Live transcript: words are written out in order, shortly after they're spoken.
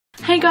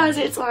Hey guys,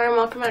 it's Laura and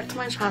welcome back to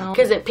my channel.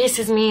 Because it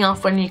pisses me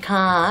off when you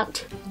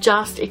can't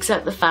just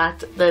accept the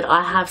fact that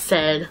I have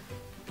said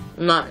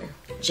no.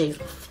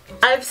 Jesus.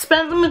 I've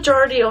spent the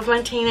majority of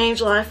my teenage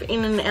life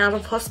in and out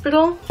of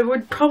hospital. I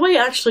would probably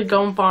actually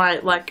go and buy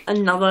like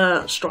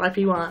another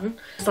stripy one.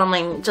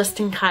 Something just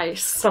in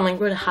case something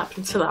would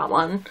happen to that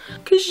one.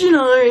 Because you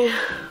know,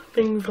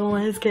 things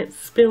always get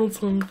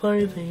spilled on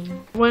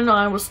clothing. When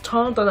I was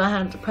told that I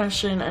had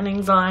depression and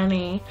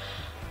anxiety,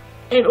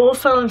 it all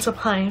fell into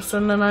place,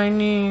 and then I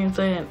knew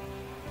that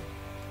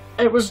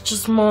it was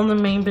just more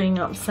than me being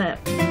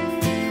upset.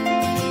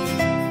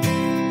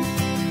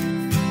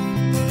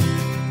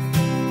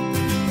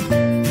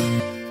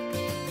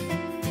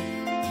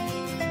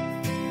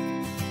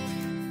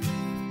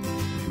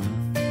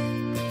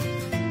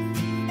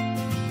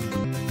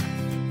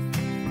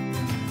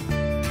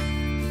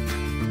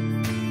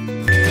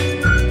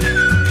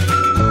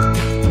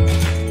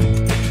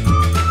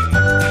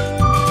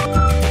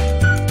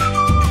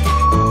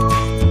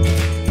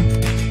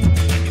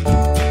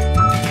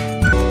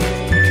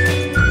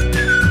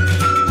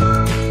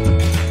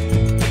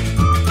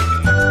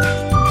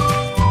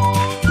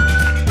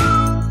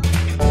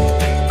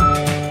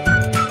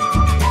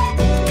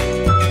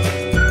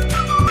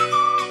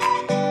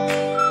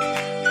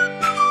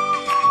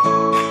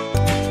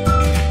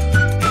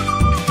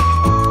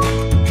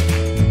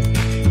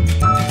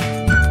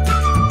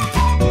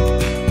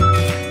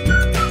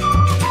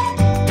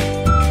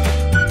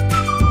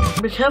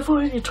 Be careful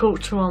who you talk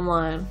to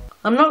online.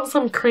 I'm not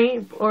some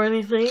creep or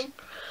anything.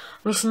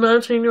 I'm just a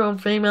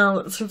 19-year-old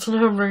female that sits in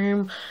her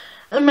room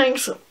and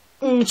makes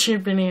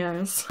YouTube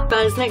videos.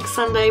 Guys, next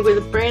Sunday with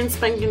a brand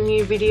spanking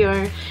new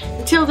video.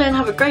 Until then,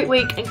 have a great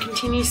week and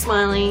continue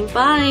smiling.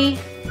 Bye!